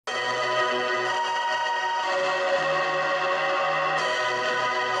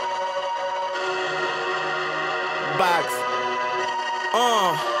box.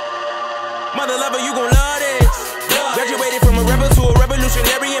 Mother lover, you gon' love this. Graduated from a rebel to a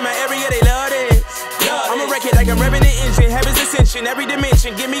revolutionary in my area, they love this. I'ma wreck it like I'm revving the engine, heaven's ascension, every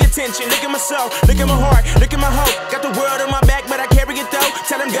dimension, give me attention. Look at my soul, look at my heart, look at my hope. Got the world on my back, but I carry it though.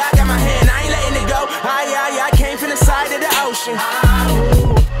 Tell him God got my hand, I ain't letting it go. I came from the side of the ocean.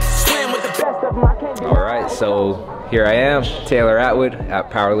 Swim with the best of them, I can't. All right, so here I am, Taylor Atwood at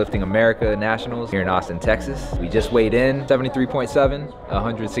Powerlifting America Nationals here in Austin, Texas. We just weighed in, 73.7,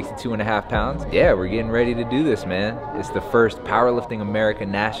 162.5 pounds. Yeah, we're getting ready to do this, man. It's the first Powerlifting America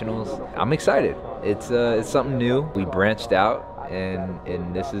Nationals. I'm excited. It's something new. We branched out,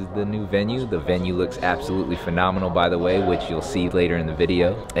 and this is the new venue. The venue looks absolutely phenomenal, by the way, which you'll see later in the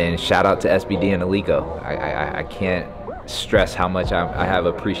video. And shout out to SBD and Alico. I can't stress how much I have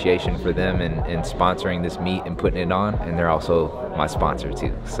appreciation for them in sponsoring this meet and putting it on, and they're also my sponsor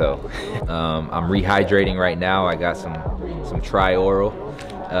too. So I'm rehydrating right now. I got some Tri-Oral,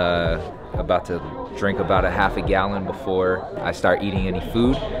 about to drink about a half a gallon before I start eating any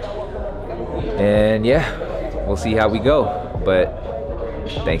food, and yeah, we'll see how we go. But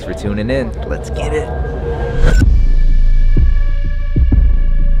thanks for tuning in. Let's get it.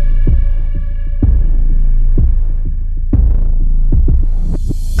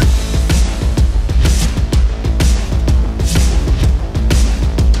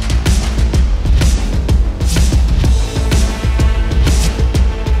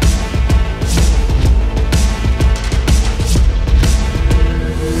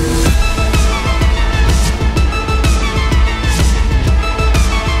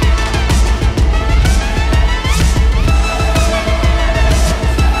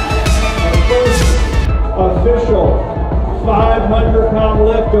 Official 500-pound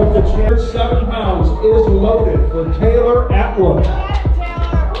lift of the chair, 7 pounds is loaded for Taylor Atwood.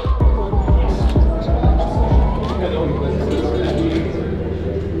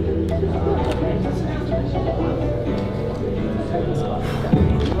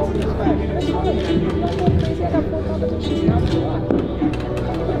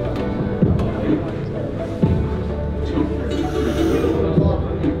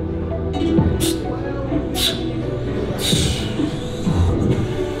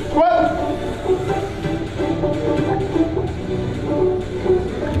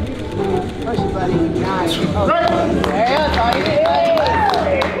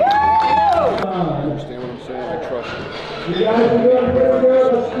 You guys are doing pretty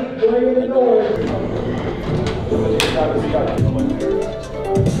good. Let's keep bringing the noise.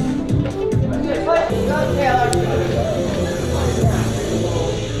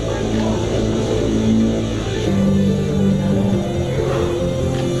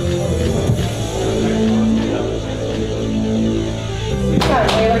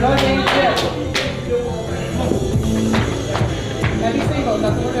 Go, Taylor. Heavy singles,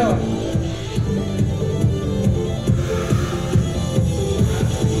 that's what we're doing.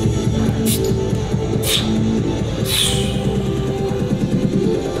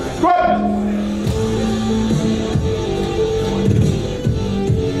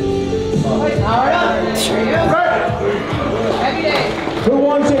 Who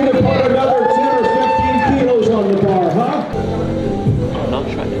wants him to put another 10 or 15 kilos on the bar, huh? I'm not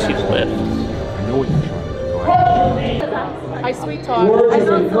trying to teach lift. I know what you're trying to do. I sweet talk. Words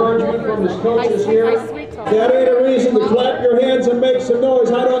of encouragement from his coaches here. I sweet talk. That ain't a reason to clap your hands and make some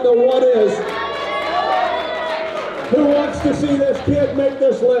noise. I don't know what is. Who wants to see this kid make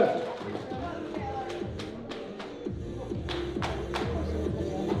this lift?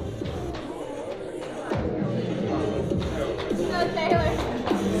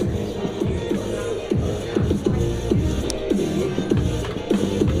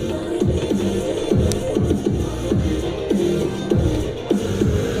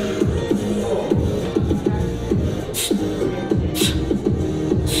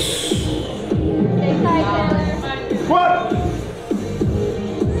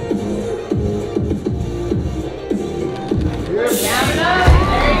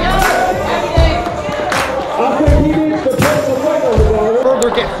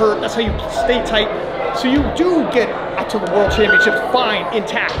 Get hurt, that's how you stay tight, so you do get up to the World Championships fine,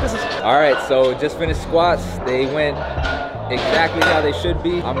 intact. This is all right. So just finished squats. They went exactly how they should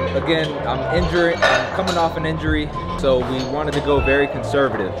be. I'm injured. I'm coming off an injury, so we wanted to go very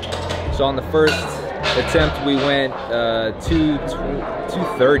conservative. So on the first attempt, we went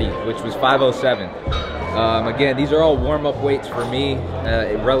 230, which was 507. Again, these are all warm-up weights for me,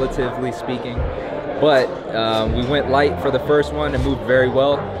 relatively speaking. But we went light for the first one and moved very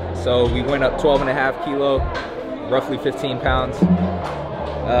well. So we went up 12.5 kilo, roughly 15 pounds.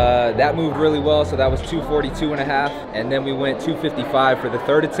 That moved really well, so that was 242.5, and then we went 255 for the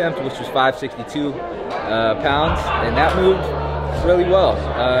third attempt, which was 562 pounds, and that moved really well.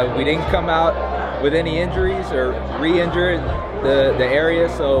 We didn't come out with any injuries or re-injure the area,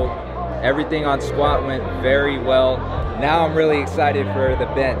 so everything on squat went very well. Now I'm really excited for the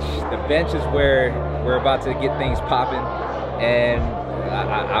bench. The bench is where we're about to get things popping, and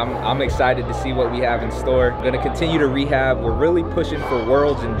I'm excited to see what we have in store. I'm gonna continue to rehab. We're really pushing for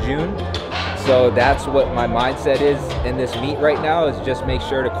Worlds in June, so that's what my mindset is in this meet right now, is just make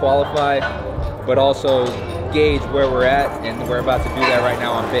sure to qualify, but also gauge where we're at, and we're about to do that right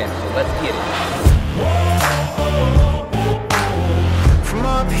now on bench, so let's get it. From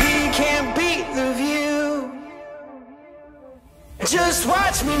up here you can't beat the view. Just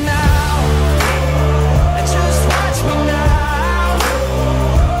watch me now. Just watch me now.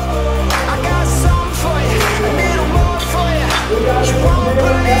 I got something for you, a little more for you. You won't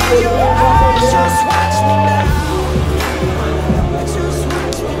believe your eyes. Just watch me now. Just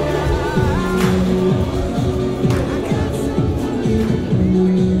watch me now.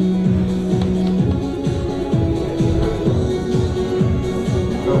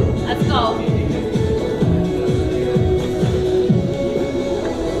 Let's go.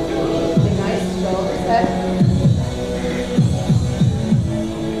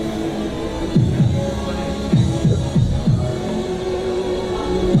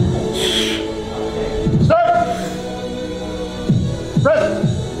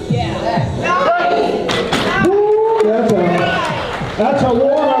 That's a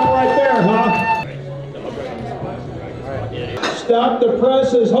warm-up right there, huh? Stop the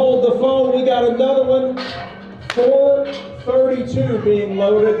presses, hold the phone. We got another one, 432 being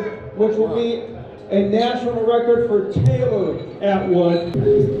loaded, which will be a national record for Taylor Atwood.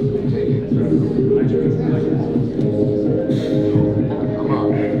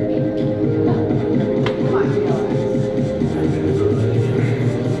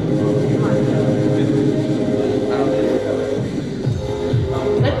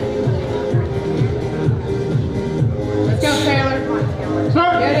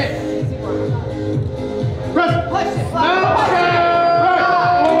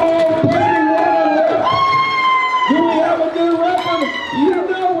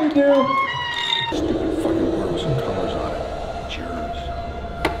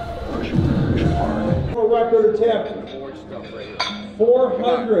 Record attempt,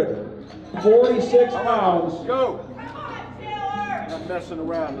 446 pounds. Go! Not messing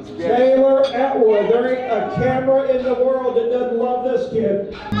around. Let's get it. Taylor Atwood. There ain't a camera in the world that doesn't love this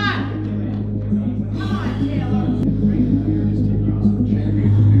kid. Come on. Come on, Taylor.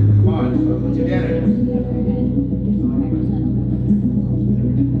 Come on, let's get it.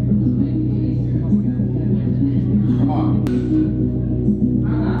 Come on.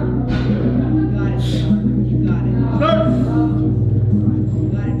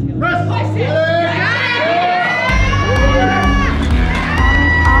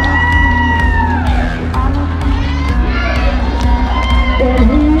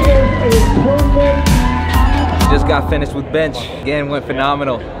 Just got finished with bench. Again, went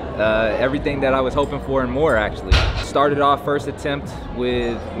phenomenal. Everything that I was hoping for and more, actually. Started off first attempt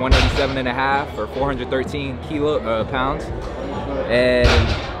with 187.5 or 413 pounds, and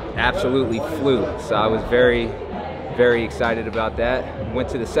absolutely flew. So I was very excited about that. Went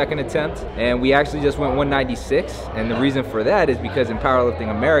to the second attempt, and we actually just went 196. And the reason for that is because in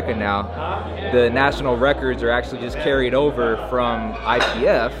Powerlifting America now, the national records are actually just carried over from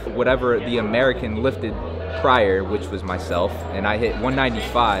IPF, whatever the American lifted prior, which was myself, and I hit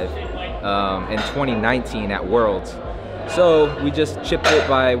 195 in 2019 at Worlds. So we just chipped it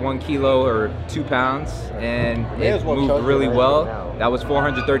by 1 kilo or 2 pounds, and it moved really well. That was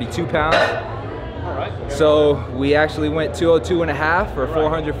 432 pounds. So we actually went 202.5 or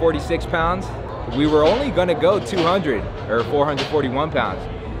 446 pounds. We were only gonna go 200 or 441 pounds,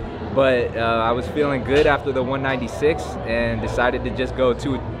 but I was feeling good after the 196 and decided to just go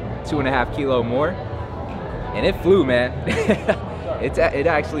 2.5 kilo more, and it flew, man. It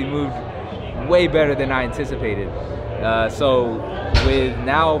actually moved way better than I anticipated. So with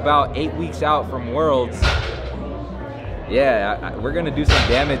now about 8 weeks out from Worlds, yeah, we're gonna do some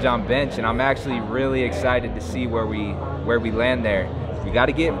damage on bench, and I'm actually really excited to see where we land there. We got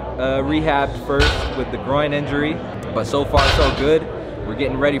to get rehabbed first with the groin injury, but so far so good. We're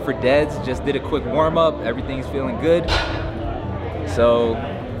getting ready for deads. Just did a quick warm up. Everything's feeling good. So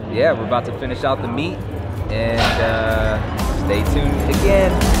yeah, we're about to finish out the meet, and stay tuned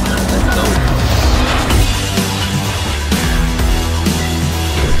again. Let's go.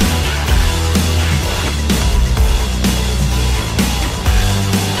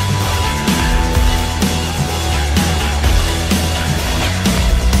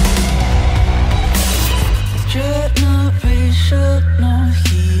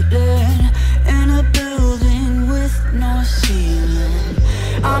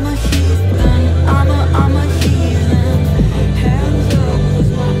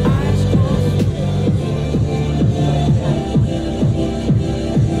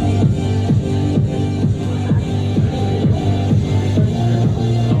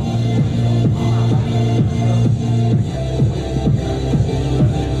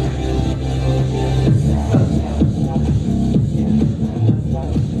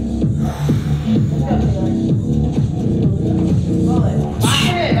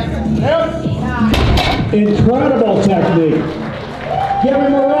 Incredible technique. Give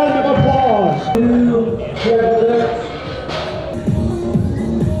him a round of applause. 2 deadlifts.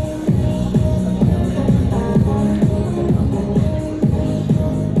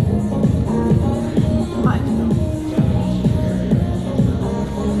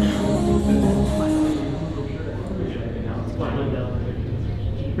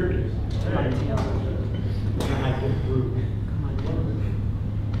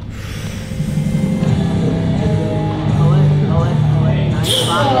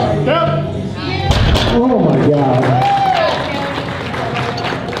 Oh my God.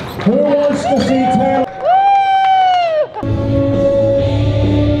 Who wants to see Taylor?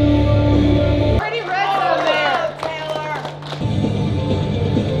 Pretty red on there, Taylor.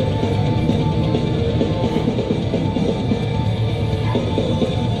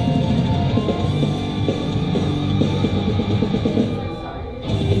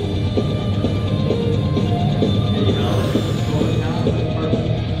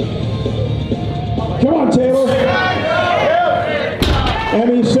 Come on, Taylor. And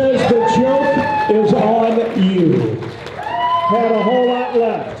he says the joke is on you. Had a whole lot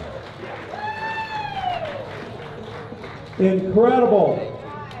left. Incredible.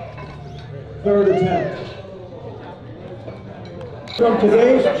 Third attempt. From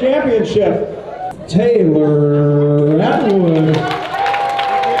today's championship, Taylor Atwood.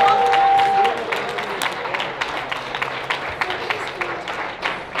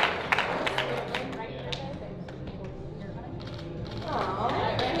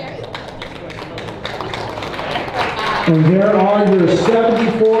 And there are your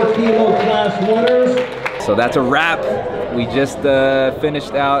 74 kilo class winners. So that's a wrap. We just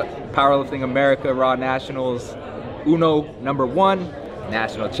finished out Powerlifting America Raw Nationals number 1,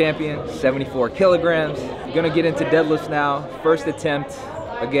 national champion, 74 kilograms. Gonna get into deadlifts now. First attempt.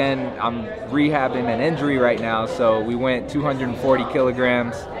 Again, I'm rehabbing an injury right now, so we went 240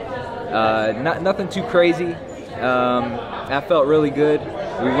 kilograms. Nothing too crazy. That felt really good.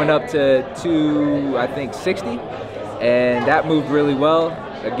 We went up to 260, and that moved really well.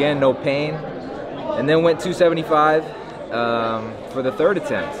 Again, no pain. And then went 275 for the third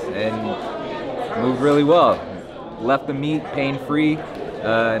attempt, and moved really well. Left the meet pain-free,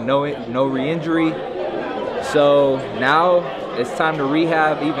 no re-injury. So now it's time to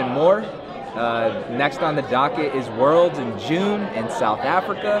rehab even more. Next on the docket is Worlds in June in South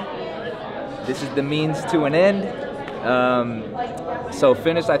Africa. This is the means to an end. So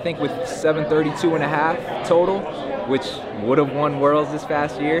finished, I think, with 732.5 total, which would have won Worlds this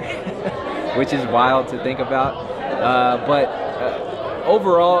past year, which is wild to think about. But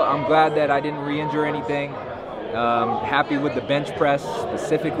overall, I'm glad that I didn't re-injure anything. Happy with the bench press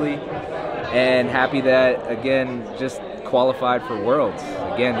specifically, and happy that, again, just qualified for Worlds.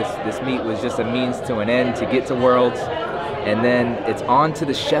 Again, this meet was just a means to an end to get to Worlds, and then it's on to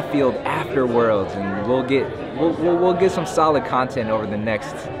the Sheffield after Worlds, and we'll get some solid content over the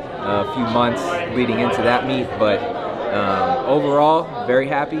next few months leading into that meet. But overall, very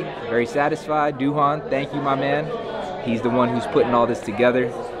happy, very satisfied. Duhan, thank you, my man. He's the one who's putting all this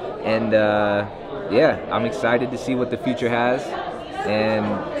together, and yeah, I'm excited to see what the future has. And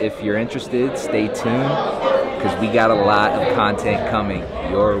if you're interested, stay tuned, because we got a lot of content coming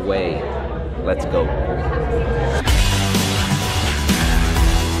your way. Let's go.